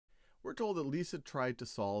we're told that Lisa tried to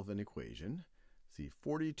solve an equation. See,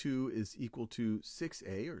 42 is equal to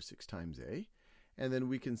 6a, or 6 times a. And then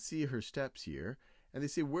we can see her steps here. And they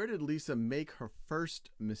say, where did Lisa make her first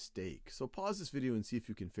mistake? So pause this video and see if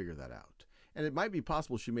you can figure that out. And it might be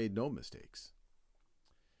possible she made no mistakes.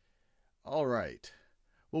 All right.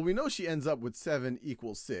 Well, we know she ends up with 7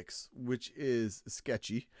 equals 6, which is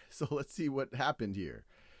sketchy. So let's see what happened here.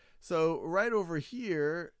 So right over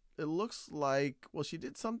here, it looks like, well, she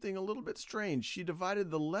did something a little bit strange. She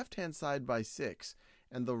divided the left-hand side by 6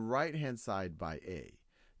 and the right-hand side by a.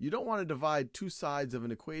 You don't want to divide two sides of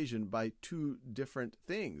an equation by two different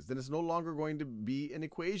things. Then it's no longer going to be an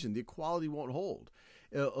equation. The equality won't hold.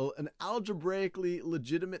 An algebraically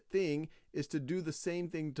legitimate thing is to do the same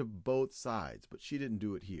thing to both sides, but she didn't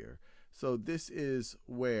do it here. So this is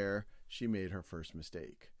where she made her first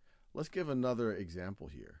mistake. Let's give another example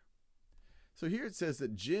here. So here it says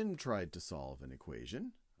that Jin tried to solve an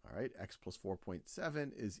equation. All right, x plus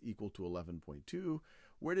 4.7 is equal to 11.2.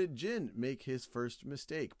 Where did Jin make his first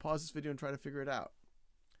mistake? Pause this video and try to figure it out.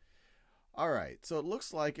 All right, so it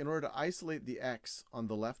looks like in order to isolate the x on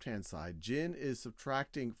the left-hand side, Jin is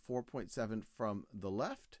subtracting 4.7 from the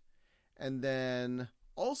left, and then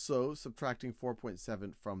also subtracting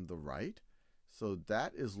 4.7 from the right. So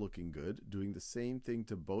that is looking good, doing the same thing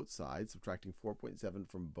to both sides, subtracting 4.7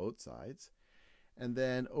 from both sides. And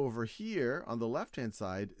then over here on the left-hand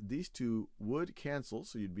side, these two would cancel,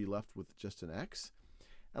 so you'd be left with just an x.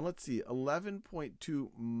 And let's see, 11.2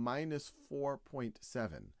 minus 4.7.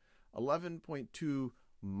 11.2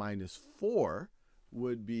 minus 4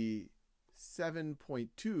 would be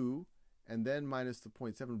 7.2, and then minus the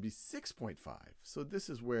 0.7 would be 6.5. So this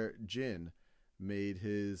is where Jin made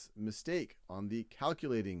his mistake on the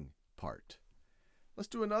calculating part. Let's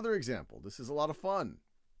do another example. This is a lot of fun.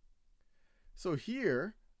 So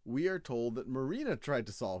here we are told that Marina tried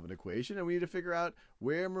to solve an equation, and we need to figure out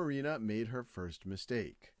where Marina made her first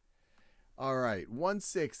mistake. All right,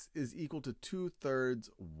 1/6 is equal to 2/3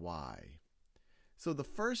 y. So the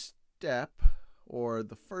first step, or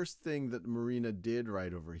the first thing that Marina did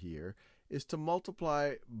right over here, is to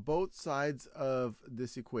multiply both sides of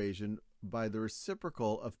this equation by the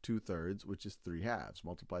reciprocal of 2/3, which is 3/2.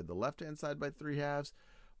 Multiplied the left-hand side by 3/2,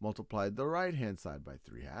 multiplied the right-hand side by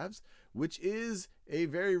 3/2, which is a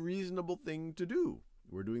very reasonable thing to do.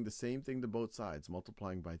 We're doing the same thing to both sides,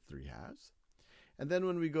 multiplying by 3/2. And then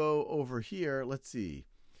when we go over here, let's see,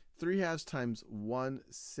 3/2 times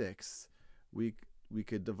 1/6, we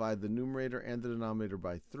could divide the numerator and the denominator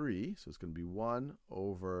by 3, so it's going to be 1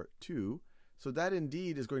 over 2. So that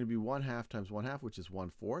indeed is going to be 1/2 times 1/2, which is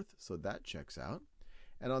 1/4, so that checks out.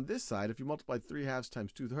 And on this side, if you multiply 3/2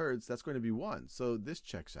 times 2/3, that's going to be 1. So this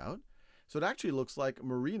checks out. So it actually looks like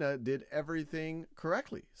Marina did everything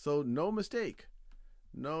correctly. So no mistake.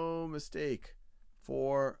 No mistake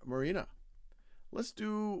for Marina. Let's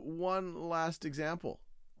do one last example.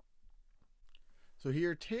 So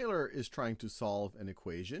here Taylor is trying to solve an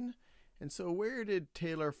equation. And so where did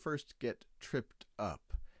Taylor first get tripped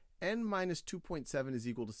up? N minus 2.7 is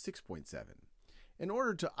equal to 6.7. In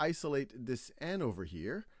order to isolate this n over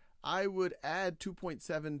here, I would add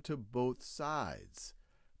 2.7 to both sides.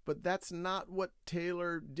 But that's not what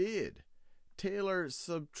Taylor did. Taylor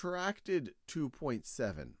subtracted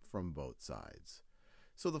 2.7 from both sides.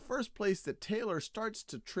 So the first place that Taylor starts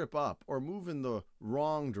to trip up or move in the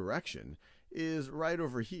wrong direction is right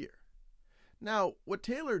over here. Now, what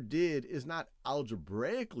Taylor did is not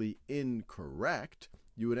algebraically incorrect.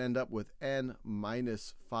 You would end up with n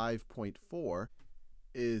minus 5.4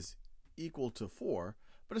 is equal to 4,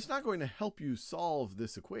 but it's not going to help you solve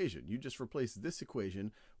this equation. You just replace this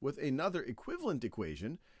equation with another equivalent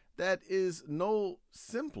equation that is no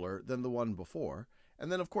simpler than the one before.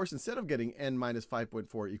 And then, of course, instead of getting n minus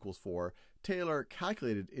 5.4 equals 4, Taylor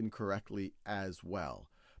calculated incorrectly as well.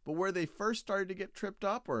 But where they first started to get tripped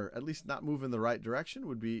up, or at least not move in the right direction,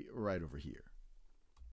 would be right over here.